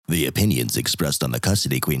The opinions expressed on the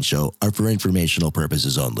Custody Queen Show are for informational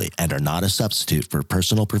purposes only and are not a substitute for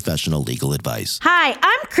personal professional legal advice. Hi,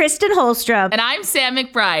 I'm Kristen Holstrom. And I'm Sam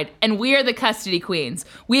McBride, and we are the Custody Queens.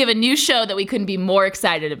 We have a new show that we couldn't be more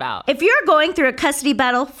excited about. If you're going through a custody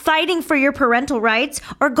battle, fighting for your parental rights,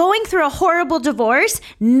 or going through a horrible divorce,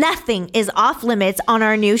 nothing is off limits on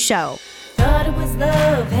our new show. Thought it was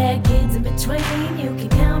love, had kids in between. You can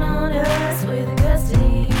count on us, we're the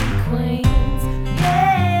Custody Queens.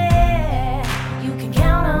 Yeah, you can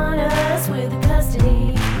count on us, we're the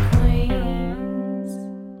Custody Queens.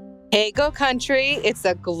 Hey, Go Country. It's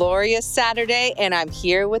a glorious Saturday, and I'm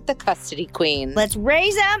here with the Custody Queens. Let's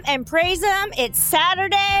raise them and praise them. It's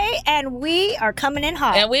Saturday, and we are coming in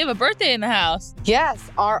hot. And we have a birthday in the house. Yes,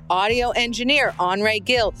 our audio engineer, Andre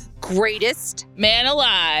Gill, greatest man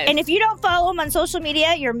alive. And if you don't follow him on social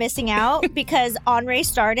media, you're missing out because Andre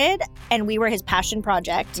started and we were his passion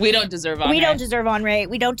project. We don't deserve Andre. We don't deserve Andre.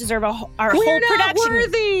 We don't deserve our whole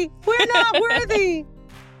production. We're not worthy.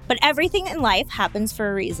 But everything in life happens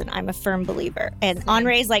for a reason. I'm a firm believer. And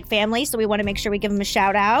Andre is like family, so we want to make sure we give him a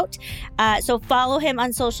shout out. So follow him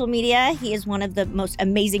on social media. He is one of the most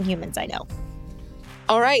amazing humans I know.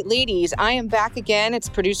 All right, ladies, I am back again. It's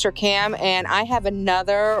producer Cam, and I have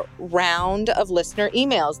another round of listener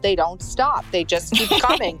emails. They don't stop. They just keep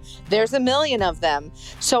coming. There's a million of them.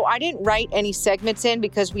 So I didn't write any segments in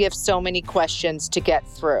because we have so many questions to get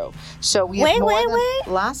through. So we have more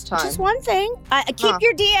than last time. Just one thing. Keep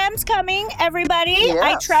your DMs coming, everybody. Yes.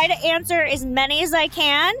 I try to answer as many as I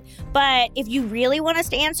can, but if you really want us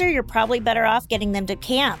to answer, you're probably better off getting them to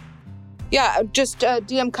Cam. Yeah, just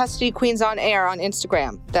DM Custody Queens on air on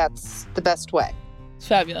Instagram. That's the best way. It's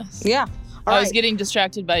fabulous. Yeah. I was getting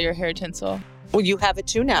distracted by your hair tinsel. Well, you have it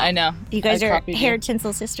too now. I know. You guys are hair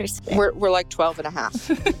tinsel sisters. We're like 12 and a half.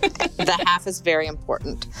 The half is very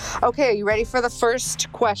important. Okay, are you ready for the first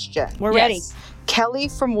question? We're ready. Kelly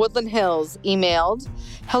from Woodland Hills emailed,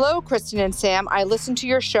 "Hello, Kristen and Sam. I listen to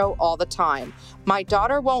your show all the time. My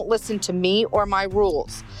daughter won't listen to me or my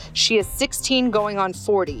rules. She is 16 going on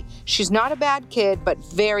 40. She's not a bad kid, but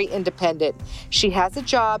very independent. She has a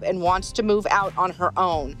job and wants to move out on her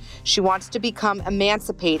own. She wants to become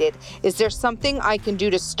emancipated. Is there something I can do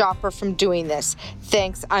to stop her from doing this?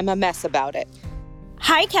 Thanks, I'm a mess about it."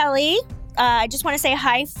 Hi, Kelly. I just want to say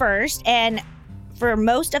hi first. And for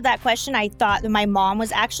most of that question, I thought that my mom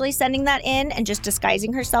was actually sending that in and just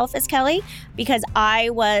disguising herself as Kelly because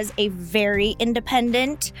I was a very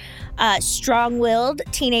independent, strong-willed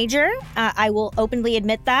teenager. I will openly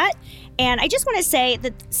admit that. And I just want to say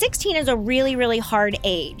that 16 is a really, really hard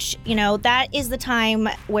age. You know, that is the time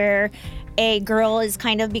where a girl is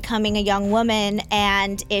kind of becoming a young woman.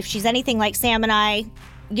 And if she's anything like Sam and I,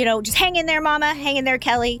 you know, just hang in there, mama, hang in there,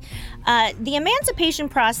 Kelly. The emancipation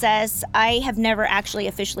process, I have never actually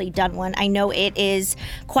officially done one. I know it is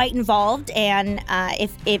quite involved, and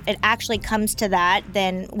if it actually comes to that,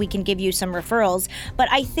 then we can give you some referrals. But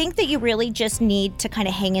I think that you really just need to kind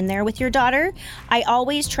of hang in there with your daughter. I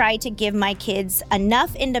always try to give my kids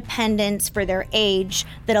enough independence for their age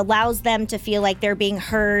that allows them to feel like they're being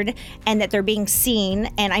heard and that they're being seen.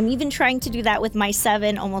 And I'm even trying to do that with my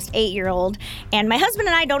 7, almost 8-year-old. And my husband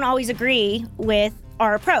and I don't always agree with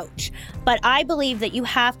our approach, but I believe that you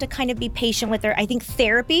have to kind of be patient with her. I think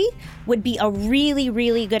therapy would be a really,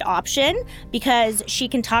 really good option because she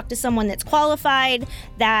can talk to someone that's qualified,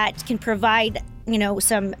 that can provide, you know,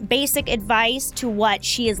 some basic advice to what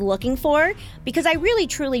she is looking for, because I really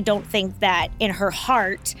truly don't think that in her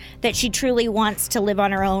heart that she truly wants to live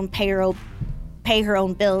on her own, pay her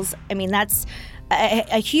own bills. I mean, that's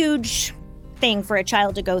a huge thing for a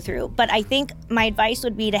child to go through. But I think my advice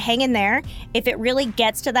would be to hang in there. If it really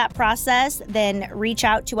gets to that process, then reach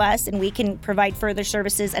out to us and we can provide further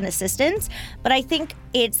services and assistance. But I think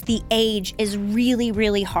it's the age is really,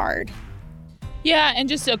 really hard. Yeah, and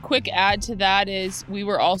just a quick add to that is we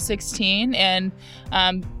were all 16 and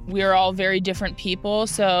we are all very different people.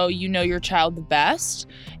 So you know your child the best.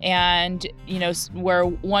 And, you know, where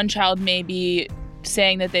one child may be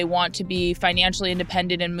saying that they want to be financially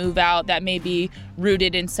independent and move out, that may be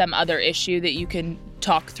rooted in some other issue that you can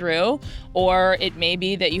talk through, or it may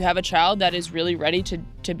be that you have a child that is really ready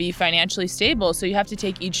to be financially stable. So you have to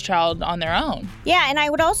take each child on their own. Yeah, and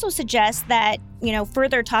I would also suggest that, you know,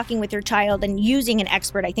 further talking with your child and using an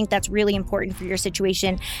expert, I think that's really important for your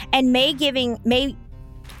situation, and may give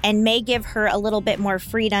her a little bit more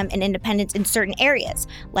freedom and independence in certain areas.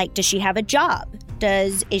 Like, does she have a job?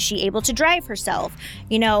 Is she able to drive herself?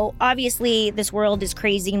 You know, obviously this world is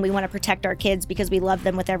crazy and we want to protect our kids because we love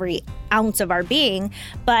them with every ounce of our being.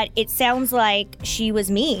 But it sounds like she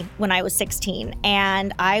was me when I was 16.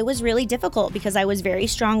 And I was really difficult because I was very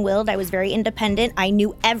strong-willed. I was very independent. I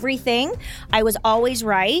knew everything. I was always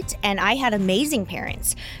right. And I had amazing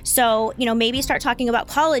parents. So, you know, maybe start talking about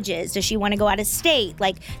colleges. Does she want to go out of state?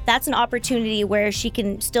 Like, that's an opportunity where she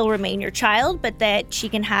can still remain your child, but that she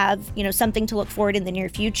can have, you know, something to look forward in the near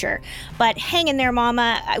future. But hang in there,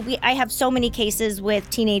 mama. I have so many cases with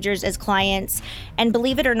teenagers as clients, and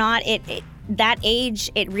believe it or not, that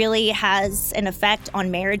age, it really has an effect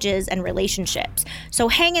on marriages and relationships. So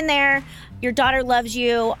hang in there. Your daughter loves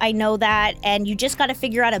you. I know that. And you just got to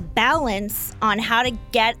figure out a balance on how to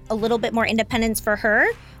get a little bit more independence for her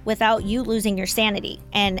without you losing your sanity.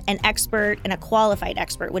 And an expert and a qualified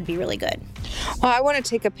expert would be really good. Well, I want to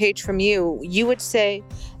take a page from you. You would say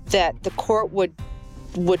that the court would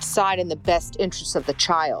side in the best interest of the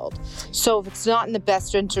child. So if it's not in the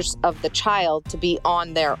best interest of the child to be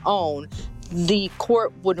on their own, the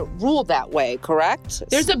court wouldn't rule that way, correct?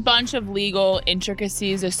 There's a bunch of legal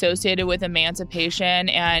intricacies associated with emancipation,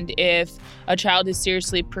 and if a child is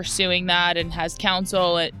seriously pursuing that and has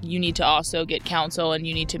counsel, you need to also get counsel, and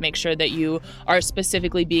you need to make sure that you are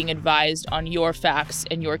specifically being advised on your facts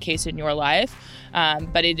and your case in your life.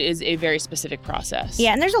 But it is a very specific process.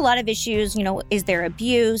 Yeah, and there's a lot of issues. You know, is there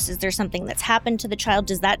abuse? Is there something that's happened to the child?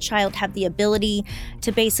 Does that child have the ability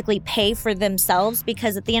to basically pay for themselves?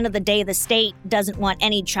 Because at the end of the day, the state doesn't want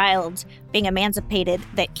any child being emancipated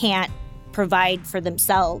that can't provide for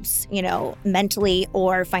themselves, you know, mentally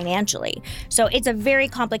or financially. So it's a very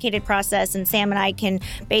complicated process, and Sam and I can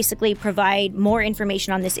basically provide more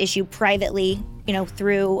information on this issue privately, you know,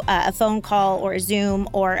 through a phone call or a Zoom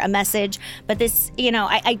or a message. But this, you know,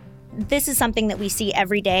 this is something that we see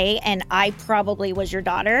every day, and I probably was your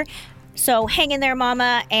daughter. So hang in there,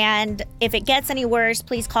 mama, and if it gets any worse,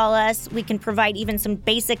 please call us. We can provide even some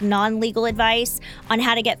basic non-legal advice on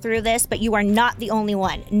how to get through this, but you are not the only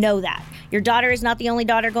one. Know that. Your daughter is not the only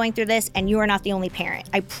daughter going through this, and you are not the only parent.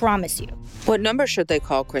 I promise you. What number should they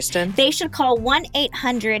call, Kristen? They should call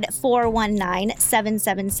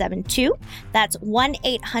 1-800-419-7772. That's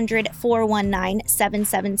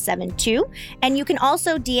 1-800-419-7772. And you can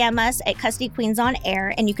also DM us at Custody Queens on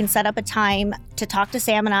Air, and you can set up a time to talk to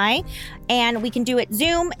Sam and I. And we can do it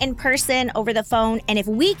Zoom, in person, over the phone. And if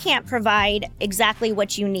we can't provide exactly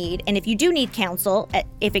what you need, and if you do need counsel,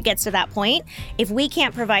 if it gets to that point, if we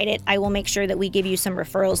can't provide it, I will make sure that we give you some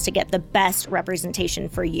referrals to get the best representation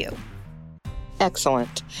for you.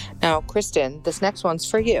 Excellent. Now, Kristen, this next one's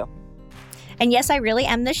for you. And yes, I really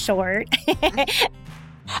am the short.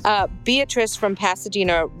 Beatrice from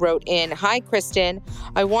Pasadena wrote in, "Hi, Kristen.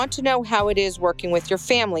 I want to know how it is working with your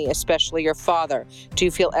family, especially your father. Do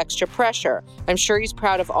you feel extra pressure? I'm sure he's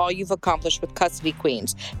proud of all you've accomplished with Custody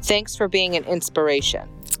Queens. Thanks for being an inspiration."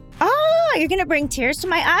 Oh, you're going to bring tears to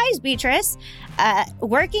my eyes, Beatrice.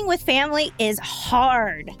 Working with family is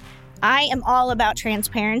hard. I am all about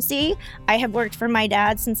transparency. I have worked for my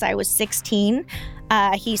dad since I was 16.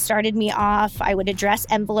 He started me off. I would address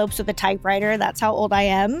envelopes with a typewriter. That's how old I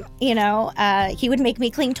am. You know, he would make me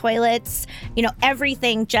clean toilets, you know,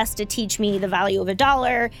 everything just to teach me the value of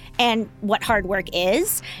 $1 and what hard work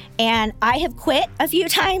is. And I have quit a few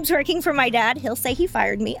times working for my dad. He'll say he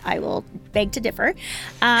fired me. I will beg to differ.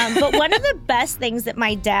 But one of the best things that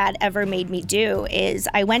my dad ever made me do is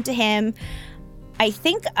I went to him. I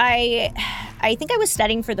think I was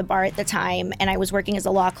studying for the bar at the time, and I was working as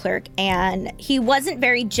a law clerk, and he wasn't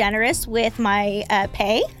very generous with my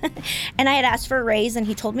pay. And I had asked for a raise, and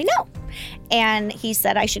he told me no. And he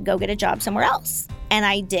said I should go get a job somewhere else. And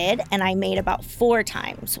I did, and I made about 4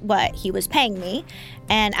 times what he was paying me.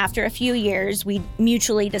 And after a few years, we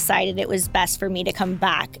mutually decided it was best for me to come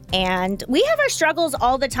back. And we have our struggles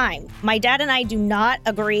all the time. My dad and I do not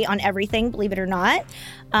agree on everything, believe it or not.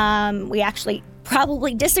 We actually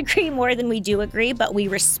probably disagree more than we do agree, but we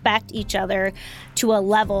respect each other to a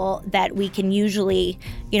level that we can usually,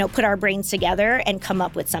 you know, put our brains together and come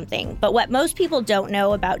up with something. But what most people don't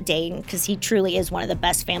know about Dane, because he truly is one of the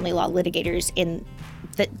best family law litigators in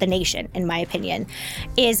the nation, in my opinion,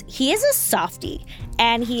 is he is a softie,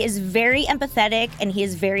 and he is very empathetic, and he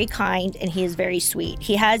is very kind, and he is very sweet.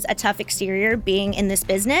 He has a tough exterior being in this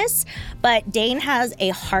business, but Dane has a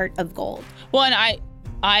heart of gold. Well, and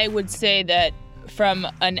I would say that I'm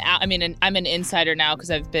an insider now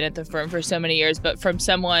because I've been at the firm for so many years, but from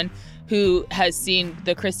someone who has seen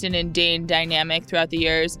the Kristen and Dane dynamic throughout the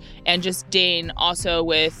years, and just Dane also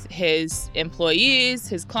with his employees,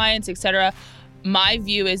 his clients, etc., my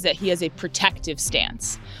view is that he has a protective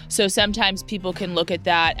stance. So sometimes people can look at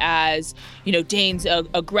that as, Dane's an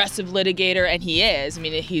aggressive litigator, and he is. I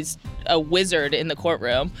mean, he's a wizard in the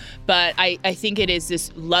courtroom. But I think it is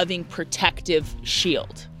this loving, protective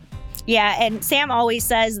shield. Yeah, and Sam always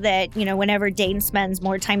says that, whenever Dane spends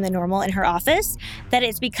more time than normal in her office, that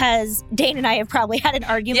it's because Dane and I have probably had an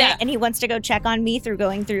argument and he wants to go check on me through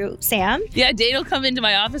going through Sam. Yeah, Dane will come into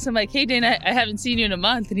my office. I'm like, hey, Dane, I haven't seen you in a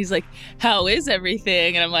month. And he's like, how is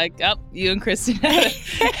everything? And I'm like, oh, you and Kristen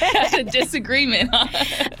had a disagreement.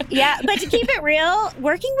 Yeah, but to keep it real,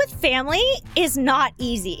 working with family is not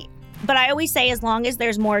easy. But I always say as long as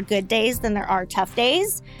there's more good days than there are tough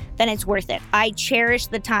days, then it's worth it. I cherish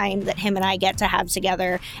the time that him and I get to have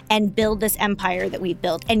together and build this empire that we've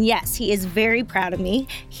built. And yes, he is very proud of me.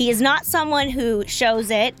 He is not someone who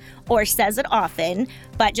shows it or says it often,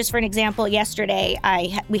 but just for an example, yesterday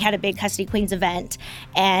we had a big Custody Queens event,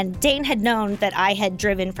 and Dane had known that I had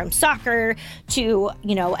driven from soccer to,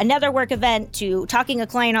 another work event, to talking a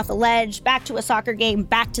client off the ledge, back to a soccer game,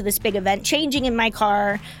 back to this big event, changing in my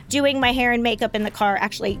car, doing my hair and makeup in the car,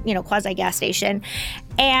 actually, quasi gas station.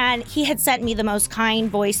 And he had sent me the most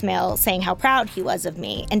kind voicemail saying how proud he was of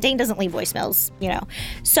me. And Dane doesn't leave voicemails,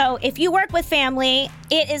 So if you work with family,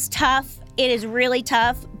 it is tough. It is really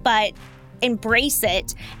tough, but embrace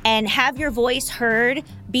it and have your voice heard,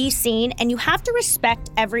 be seen, and you have to respect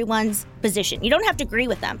everyone's position. You don't have to agree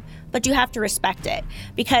with them, but you have to respect it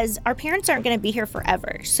because our parents aren't going to be here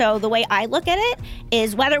forever. So the way I look at it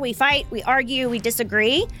is whether we fight, we argue, we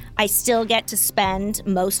disagree, I still get to spend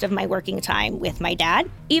most of my working time with my dad,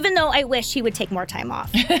 even though I wish he would take more time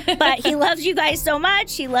off. But he loves you guys so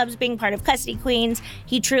much. He loves being part of Custody Queens.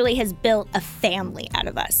 He truly has built a family out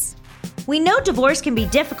of us. We know divorce can be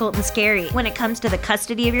difficult and scary when it comes to the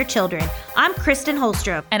custody of your children. I'm Kristen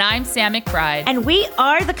Holstrup. And I'm Sam McBride. And we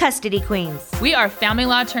are the Custody Queens. We are family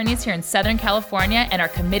law attorneys here in Southern California and are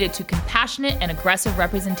committed to compassionate and aggressive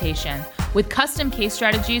representation. With custom case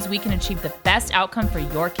strategies, we can achieve the best outcome for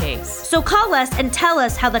your case. So call us and tell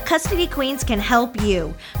us how the Custody Queens can help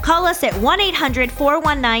you. Call us at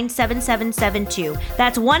 1-800-419-7772.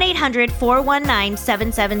 That's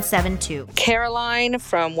 1-800-419-7772. Caroline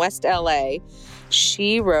from West LA.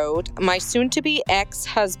 She wrote, my soon-to-be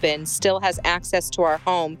ex-husband still has access to our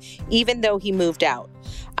home even though he moved out.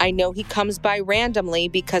 I know he comes by randomly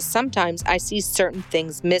because sometimes I see certain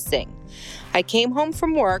things missing. I came home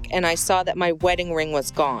from work and I saw that my wedding ring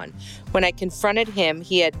was gone. When I confronted him,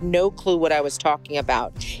 he had no clue what I was talking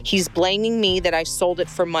about. He's blaming me that I sold it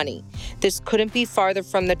for money. This couldn't be farther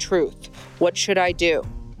from the truth. What should I do?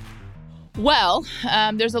 Well,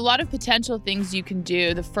 there's a lot of potential things you can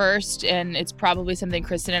do. The first, and it's probably something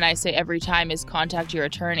Kristen and I say every time, is contact your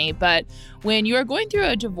attorney. But when you are going through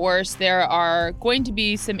a divorce, there are going to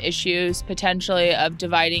be some issues potentially of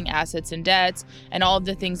dividing assets and debts and all of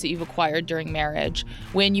the things that you've acquired during marriage.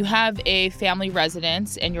 When you have a family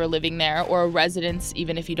residence and you're living there, or a residence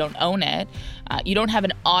even if you don't own it, you don't have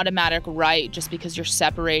an automatic right just because you're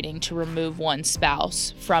separating to remove one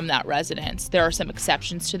spouse from that residence. There are some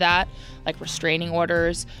exceptions to that, like restraining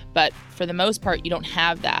orders, but for the most part, you don't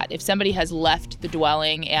have that. If somebody has left the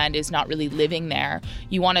dwelling and is not really living there,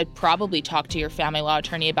 you want to probably talk to your family law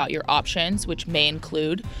attorney about your options, which may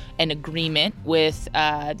include an agreement with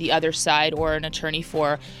the other side or an attorney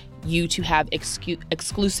for you to have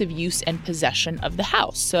exclusive use and possession of the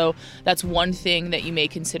house. So that's one thing that you may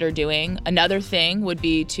consider doing. Another thing would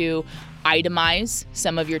be to itemize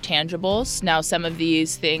some of your tangibles. Now, some of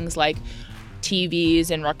these things like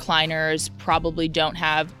TVs and recliners probably don't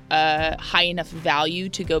have a high enough value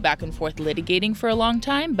to go back and forth litigating for a long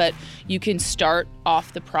time, but you can start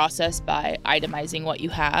off the process by itemizing what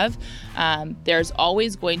you have. There's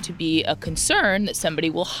always going to be a concern that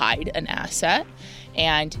somebody will hide an asset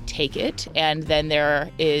and take it, and then there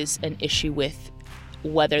is an issue with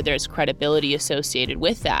whether there's credibility associated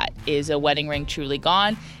with that. Is a wedding ring truly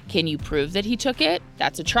gone? Can you prove that he took it?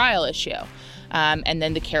 That's a trial issue. And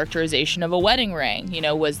then the characterization of a wedding ring.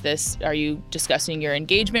 Are you discussing your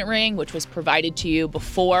engagement ring, which was provided to you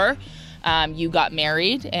before you got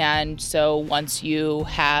married? And so once you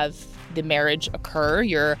have the marriage occur,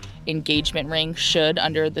 your engagement ring should,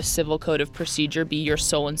 under the Civil Code of Procedure, be your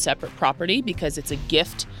sole and separate property because it's a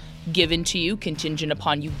gift given to you contingent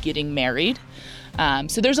upon you getting married.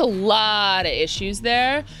 So there's a lot of issues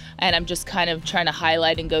there, and I'm just kind of trying to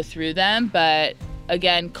highlight and go through them. But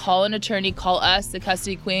again, call an attorney, call us, the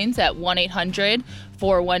Custody Queens, at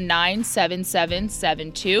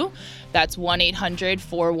 1-800-419-7772. That's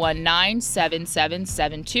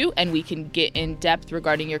 1-800-419-7772, and we can get in depth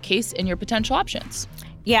regarding your case and your potential options.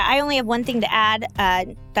 Yeah, I only have one thing to add.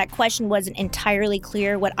 That question wasn't entirely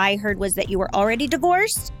clear. What I heard was that you were already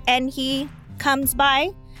divorced and he comes by.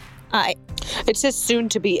 It says soon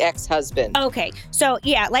to be ex-husband. Okay. So,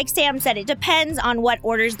 yeah, like Sam said, it depends on what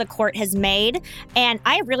orders the court has made. And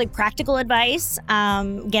I have really practical advice.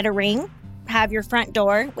 Get a ring. Have your front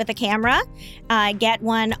door with a camera. Get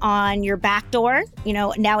one on your back door. You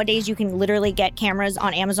know, nowadays you can literally get cameras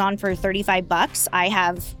on Amazon for $35. I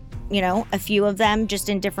have, you know, a few of them just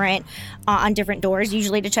in different, on different doors,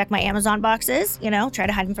 usually to check my Amazon boxes, you know, try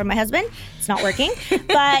to hide them from my husband. It's not working.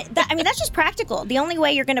 But that's just practical. The only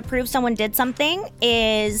way you're going to prove someone did something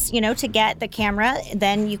is, you know, to get the camera.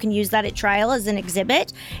 Then you can use that at trial as an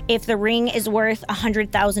exhibit. If the ring is worth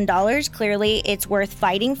 $100,000, clearly it's worth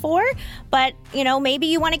fighting for. But, you know, maybe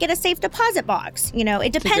you want to get a safe deposit box. You know,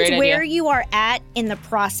 it depends where you are at in the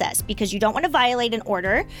process, because you don't want to violate an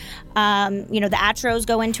order. You know, the ATROs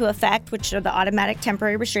go into effect, which are the automatic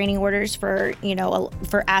temporary restraining orders for, you know,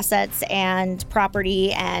 for assets and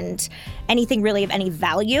property and anything really of any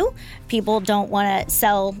value. People don't want to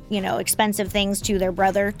sell, you know, expensive things to their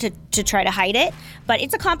brother to try to hide it. But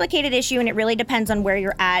it's a complicated issue, and it really depends on where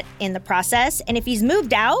you're at in the process. And if he's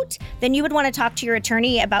moved out, then you would want to talk to your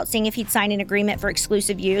attorney about seeing if he'd sign an agreement for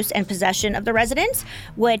exclusive use and possession of the residence,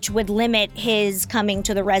 which would limit his coming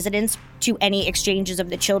to the residence to any exchanges of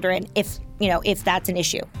the children, if that's an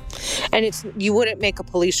issue. And you wouldn't make a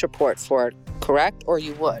police report for it, correct? Or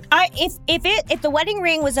you would? If the wedding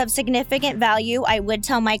ring was of significant value, I would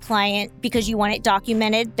tell my client, because you want it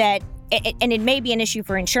documented, that and it may be an issue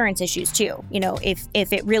for insurance issues too, you know, if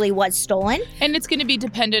it really was stolen. And it's going to be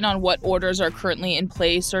dependent on what orders are currently in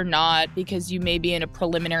place or not, because you may be in a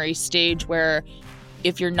preliminary stage where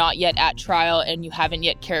if you're not yet at trial and you haven't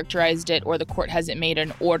yet characterized it, or the court hasn't made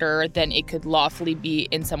an order, then it could lawfully be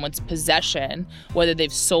in someone's possession. Whether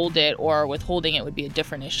they've sold it or withholding it would be a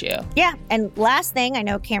different issue. Yeah. And last thing, I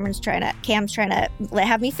know Cam's trying to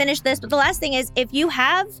have me finish this, but the last thing is, if he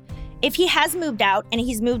has moved out and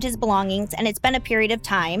he's moved his belongings and it's been a period of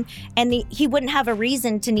time and he wouldn't have a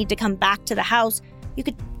reason to need to come back to the house, you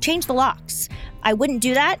could change the locks. I wouldn't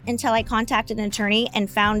do that until I contacted an attorney and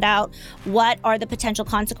found out what are the potential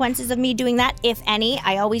consequences of me doing that, if any.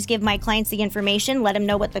 I always give my clients the information, let them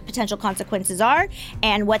know what the potential consequences are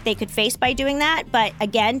and what they could face by doing that. But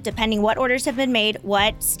again, depending what orders have been made,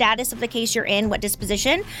 what status of the case you're in, what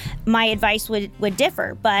disposition, my advice would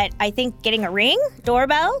differ. But I think getting a ring,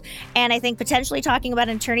 doorbell, and I think potentially talking about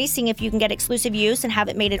an attorney, seeing if you can get exclusive use and have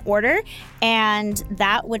it made an order, and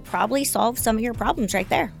that would probably solve some of your problems right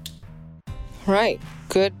there. Right.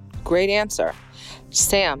 Good. Great answer.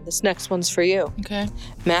 Sam, this next one's for you. Okay.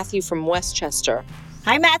 Matthew from Westchester.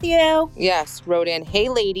 Hi, Matthew. Yes, wrote in, "Hey,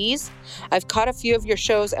 ladies. I've caught a few of your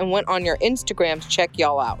shows and went on your Instagram to check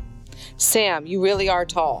y'all out. Sam, you really are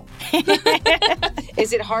tall.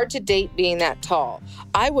 Is it hard to date being that tall?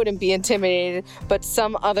 I wouldn't be intimidated, but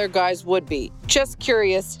some other guys would be. Just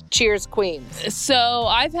curious. Cheers, queens." So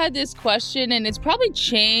I've had this question, and it's probably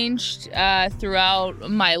changed throughout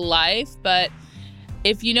my life, but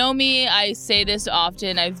if you know me, I say this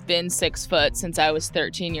often. I've been 6 foot since I was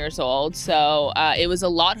 13 years old. So it was a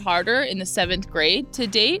lot harder in the 7th grade to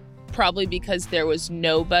date, probably because there was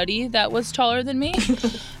nobody that was taller than me.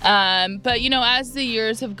 But, you know, as the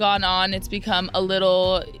years have gone on, it's become a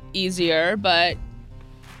little easier, but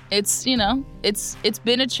it's, you know, it's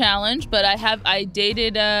been a challenge. But I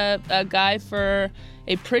dated a guy for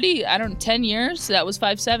a pretty, 10 years. That was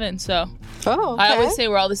 5'7". So I always say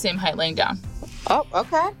we're all the same height laying down. Oh,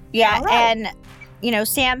 okay. Yeah, right. And you know,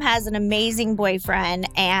 Sam has an amazing boyfriend,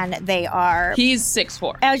 and he's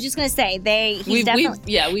 6'4". I was just gonna say we've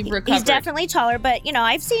recovered. He's definitely taller, but you know,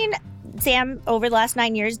 I've seen Sam over the last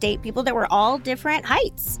 9 years date people that were all different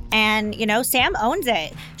heights, and you know, Sam owns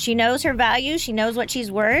it. She knows her value. She knows what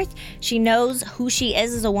she's worth. She knows who she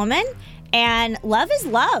is as a woman, and love is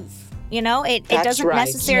love. You know, it doesn't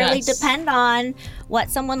necessarily depend on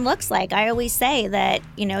what someone looks like. I always say that,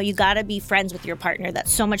 you know, you got to be friends with your partner.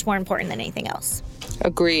 That's so much more important than anything else.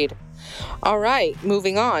 Agreed. All right,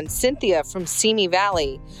 moving on. Cynthia from Simi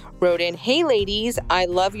Valley wrote in, "Hey ladies, I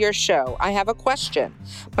love your show. I have a question.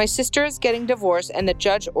 My sister is getting divorced and the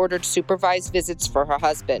judge ordered supervised visits for her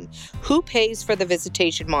husband. Who pays for the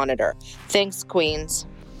visitation monitor? Thanks, queens."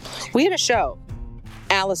 We had a show,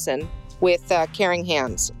 Allison, with Caring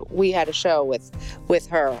Hands. We had a show with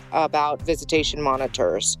her about visitation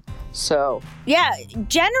monitors. So yeah,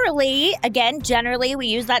 generally we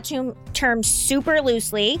use that term super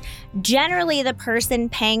loosely. Generally, the person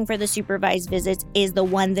paying for the supervised visits is the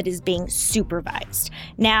one that is being supervised.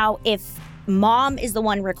 Now, if mom is the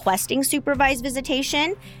one requesting supervised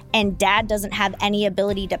visitation and dad doesn't have any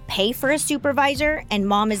ability to pay for a supervisor and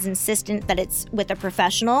mom is insistent that it's with a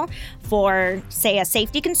professional for, say, a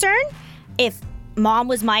safety concern, if mom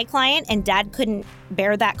was my client and dad couldn't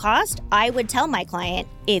bear that cost, I would tell my client,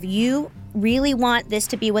 if you really want this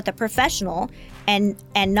to be with a professional and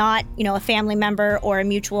not, a family member or a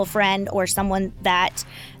mutual friend or someone that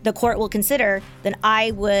the court will consider, then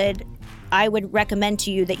I would recommend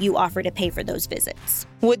to you that you offer to pay for those visits.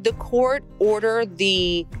 Would the court order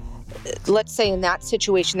let's say in that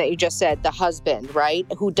situation that you just said, the husband, right,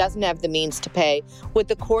 who doesn't have the means to pay, would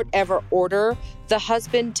the court ever order the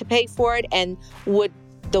husband to pay for it? And would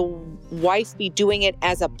the wife be doing it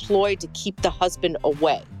as a ploy to keep the husband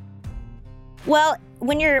away? Well,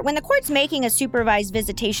 when the court's making a supervised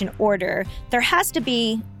visitation order, there has to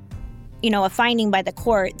be a finding by the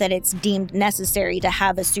court that it's deemed necessary to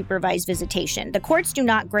have a supervised visitation.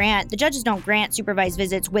 The judges don't grant supervised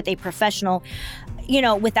visits with a professional,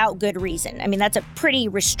 without good reason. I mean, that's a pretty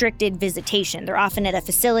restricted visitation. They're often at a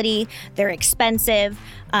facility, they're expensive.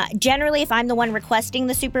 Generally, if I'm the one requesting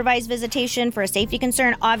the supervised visitation for a safety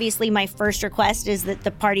concern, obviously my first request is that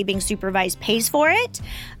the party being supervised pays for it.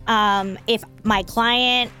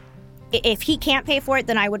 If he can't pay for it,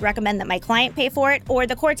 then I would recommend that my client pay for it. Or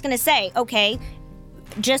the court's going to say, okay,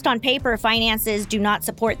 just on paper, finances do not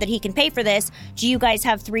support that he can pay for this. Do you guys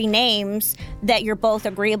have 3 names that you're both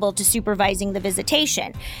agreeable to supervising the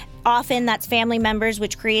visitation? Often that's family members,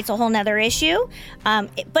 which creates a whole nother issue.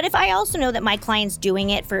 But if I also know that my client's doing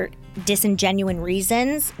it for disingenuous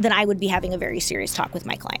reasons, then I would be having a very serious talk with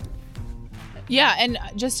my client. Yeah, and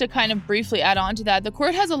just to kind of briefly add on to that, the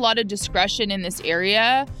court has a lot of discretion in this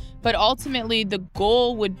area. But ultimately, the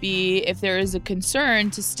goal would be, if there is a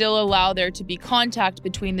concern, to still allow there to be contact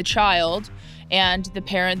between the child and the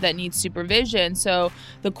parent that needs supervision. So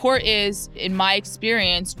the court is, in my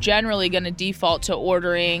experience, generally going to default to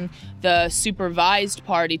ordering the supervised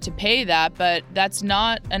party to pay that, but that's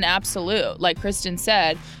not an absolute. Like Kristen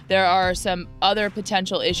said, there are some other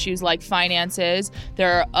potential issues like finances.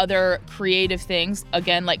 There are other creative things,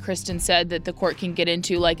 again, like Kristen said, that the court can get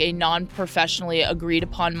into, like a non-professionally agreed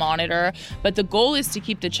upon monitor. But the goal is to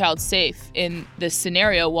keep the child safe in this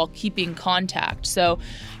scenario while keeping contact. So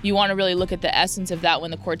you want to really look at the essence of that when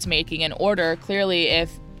the court's making an order. Clearly,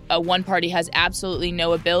 if one party has absolutely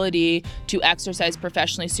no ability to exercise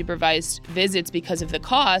professionally supervised visits because of the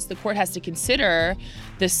cost, the court has to consider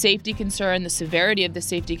the safety concern, the severity of the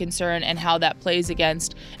safety concern, and how that plays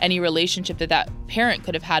against any relationship that parent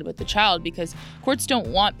could have had with the child, because courts don't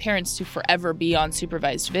want parents to forever be on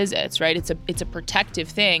supervised visits, right? It's a protective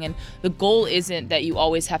thing, and the goal isn't that you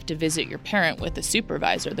always have to visit your parent with a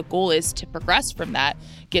supervisor. The goal is to progress from that,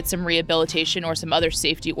 get some rehabilitation or some other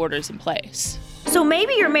safety orders in place. So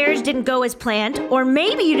maybe your marriage didn't go as planned, or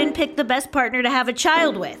maybe you didn't pick the best partner to have a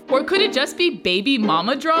child with. Or could it just be baby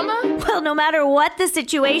mama drama? Well, no matter what the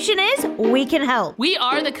situation is, we can help. We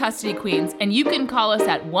are the Custody Queens, and you can call us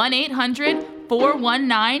at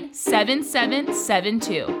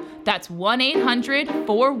 1-800-419-7772. That's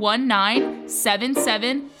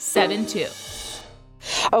 1-800-419-7772.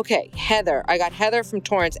 Okay, Heather. I got Heather from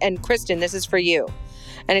Torrance. And Kristen, this is for you.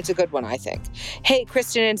 And it's a good one, I think. Hey,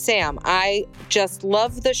 Kristen and Sam, I just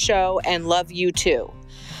love the show and love you too.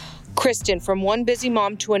 Kristen, from one busy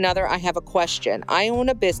mom to another, I have a question. I own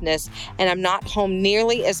a business and I'm not home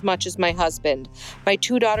nearly as much as my husband. My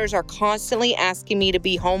 2 daughters are constantly asking me to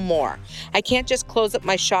be home more. I can't just close up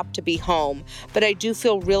my shop to be home, but I do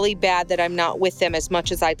feel really bad that I'm not with them as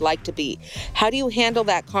much as I'd like to be. How do you handle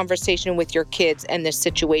that conversation with your kids and this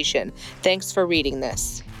situation? Thanks for reading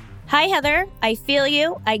this. Hi, Heather. I feel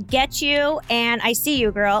you. I get you. And I see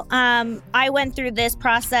you, girl. I went through this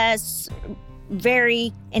process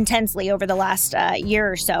very intensely over the last year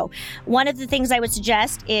or so. One of the things I would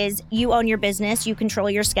suggest is you own your business, you control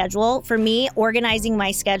your schedule. For me, organizing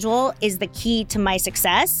my schedule is the key to my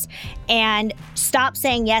success. And stop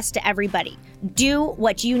saying yes to everybody. Do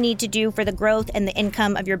what you need to do for the growth and the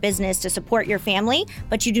income of your business to support your family,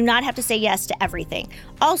 but you do not have to say yes to everything.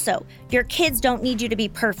 Also, your kids don't need you to be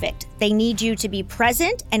perfect. They need you to be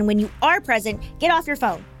present. And when you are present, get off your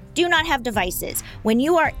phone. Do not have devices. When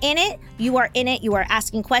you are in it, you are in it. You are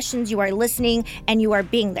asking questions, you are listening, and you are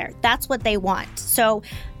being there. That's what they want. So,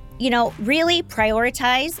 really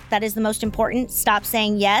prioritize. That is the most important. Stop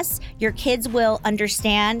saying yes. Your kids will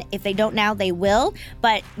understand. If they don't now, they will.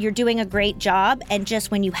 But you're doing a great job. And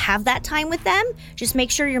just when you have that time with them, just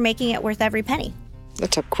make sure you're making it worth every penny.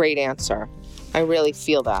 That's a great answer. I really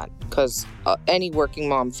feel that because any working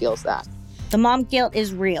mom feels that. The mom guilt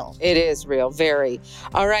is real. It is real, very.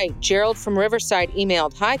 All right, Gerald from Riverside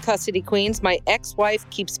emailed, "Hi, Custody Queens. My ex-wife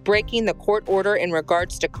keeps breaking the court order in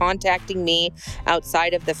regards to contacting me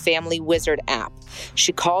outside of the Family Wizard app.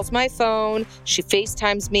 She calls my phone, she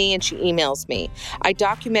FaceTimes me, and she emails me. I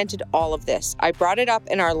documented all of this. I brought it up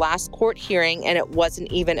in our last court hearing, and it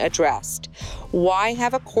wasn't even addressed. Why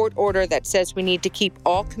have a court order that says we need to keep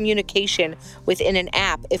all communication within an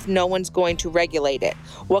app if no one's going to regulate it?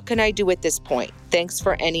 What can I do at this point? Thanks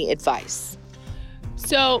for any advice."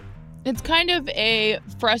 So it's kind of a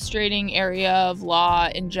frustrating area of law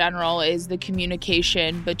in general, is the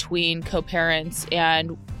communication between co-parents,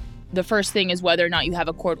 and the first thing is whether or not you have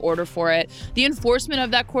a court order for it. The enforcement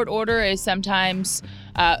of that court order is sometimes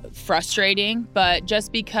frustrating, but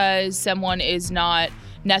just because someone is not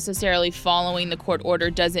necessarily following the court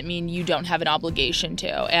order doesn't mean you don't have an obligation to.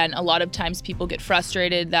 And a lot of times people get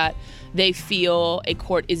frustrated that they feel a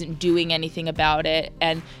court isn't doing anything about it.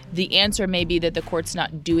 And the answer may be that the court's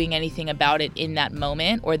not doing anything about it in that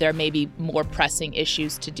moment, or there may be more pressing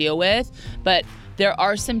issues to deal with. But there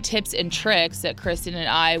are some tips and tricks that Kristen and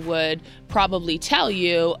I would probably tell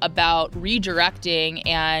you about redirecting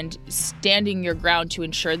and standing your ground to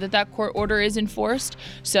ensure that that court order is enforced.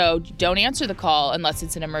 So don't answer the call unless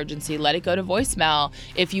it's an emergency. Let it go to voicemail.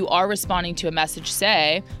 If you are responding to a message,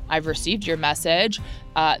 say, "I've received your message.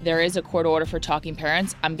 There is a court order for talking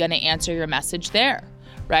parents. I'm going to answer your message there."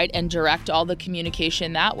 Right? And direct all the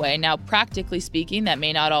communication that way. Now, practically speaking, that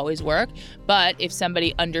may not always work, but if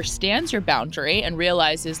somebody understands your boundary and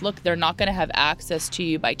realizes, look, they're not going to have access to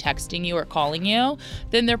you by texting you or calling you,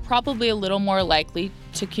 then they're probably a little more likely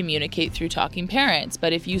to communicate through talking parents.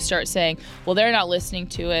 But if you start saying, well, they're not listening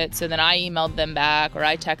to it, so then I emailed them back or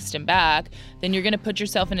I texted them back, then you're going to put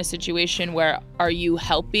yourself in a situation where, are you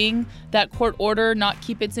helping that court order not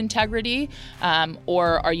keep its integrity?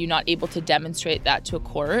 Or are you not able to demonstrate that to a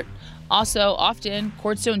court? Also, often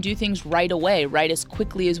courts don't do things right away, right as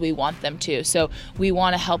quickly as we want them to. So we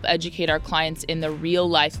want to help educate our clients in the real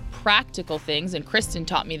life practical things. And Kristen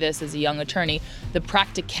taught me this as a young attorney, the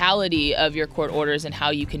practicality of your court orders and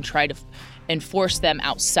how you can try to enforce them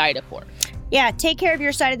outside of court. Yeah, take care of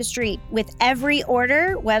your side of the street. With every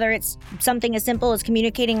order, whether it's something as simple as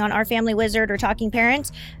communicating on Our Family Wizard or Talking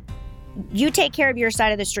Parents, you take care of your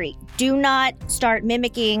side of the street. Do not start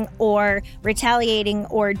mimicking or retaliating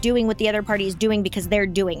or doing what the other party is doing because they're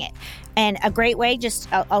doing it. And a great way,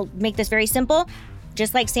 I'll make this very simple.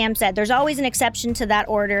 Just like Sam said, there's always an exception to that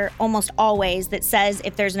order, almost always, that says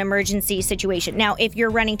if there's an emergency situation. Now, if you're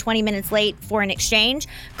running 20 minutes late for an exchange,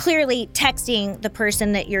 clearly texting the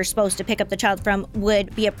person that you're supposed to pick up the child from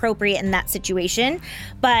would be appropriate in that situation.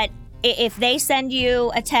 But if they send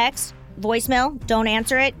you a text, voicemail, don't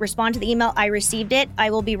answer it, respond to the email, "I received it, I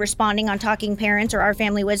will be responding on Talking Parents or Our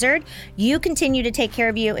Family Wizard." You continue to take care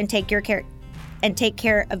of you and take care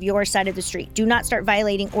of your side of the street. Do not start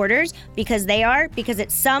violating orders because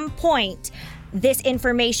at some point this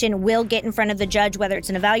information will get in front of the judge, whether it's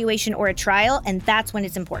an evaluation or a trial, and that's when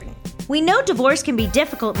it's important. We know divorce can be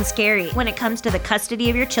difficult and scary when it comes to the custody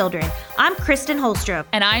of your children. I'm Kristen Holstrom.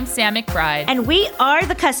 And I'm Sam McBride. And we are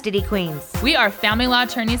the Custody Queens. We are family law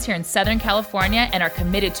attorneys here in Southern California and are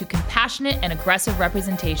committed to compassionate and aggressive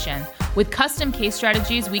representation. With custom case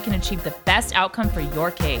strategies, we can achieve the best outcome for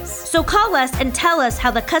your case. So call us and tell us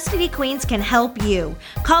how the Custody Queens can help you.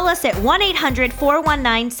 Call us at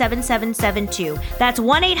 1-800-419-7772. That's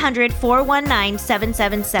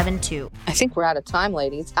 1-800-419-7772. I think we're out of time,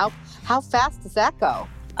 ladies. How fast does that go?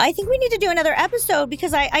 I think we need to do another episode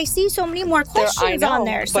because I see so many more questions on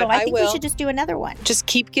there. So I think we should just do another one. Just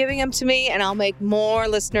keep giving them to me and I'll make more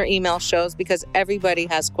listener email shows because everybody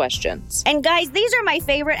has questions. And guys, these are my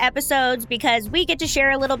favorite episodes because we get to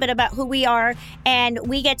share a little bit about who we are and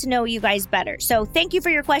we get to know you guys better. So thank you for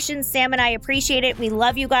your questions. Sam and I appreciate it. We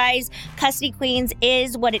love you guys. Custody Queens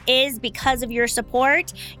is what it is because of your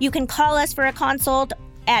support. You can call us for a consult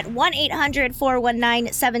at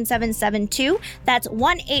 1-800-419-7772. That's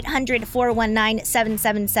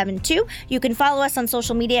 1-800-419-7772. You can follow us on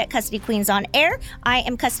social media at Custody Queens on Air. I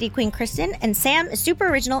am Custody Queen Kristen, and Sam is super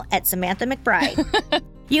original at Samantha McBride.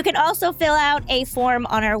 You can also fill out a form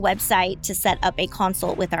on our website to set up a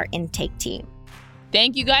consult with our intake team.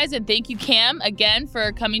 Thank you guys, and thank you, Cam, again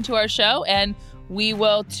for coming to our show. And we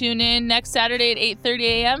will tune in next Saturday at 8:30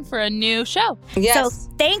 a.m. for a new show. Yes. So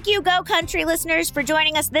thank you, Go Country listeners, for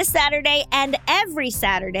joining us this Saturday and every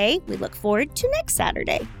Saturday. We look forward to next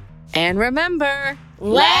Saturday. And remember,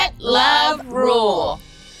 Let love rule.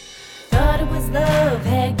 Thought it was love,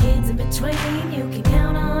 had kids in between. You can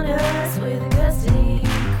count on us, we're the Custody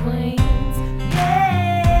Queens.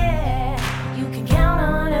 Yeah, you can count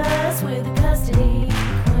on us, we're the Custody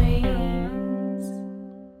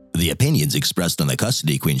opinions expressed on the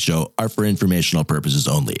Custody Queen Show are for informational purposes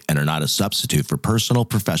only and are not a substitute for personal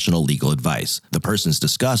professional legal advice. The persons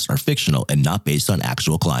discussed are fictional and not based on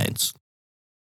actual clients.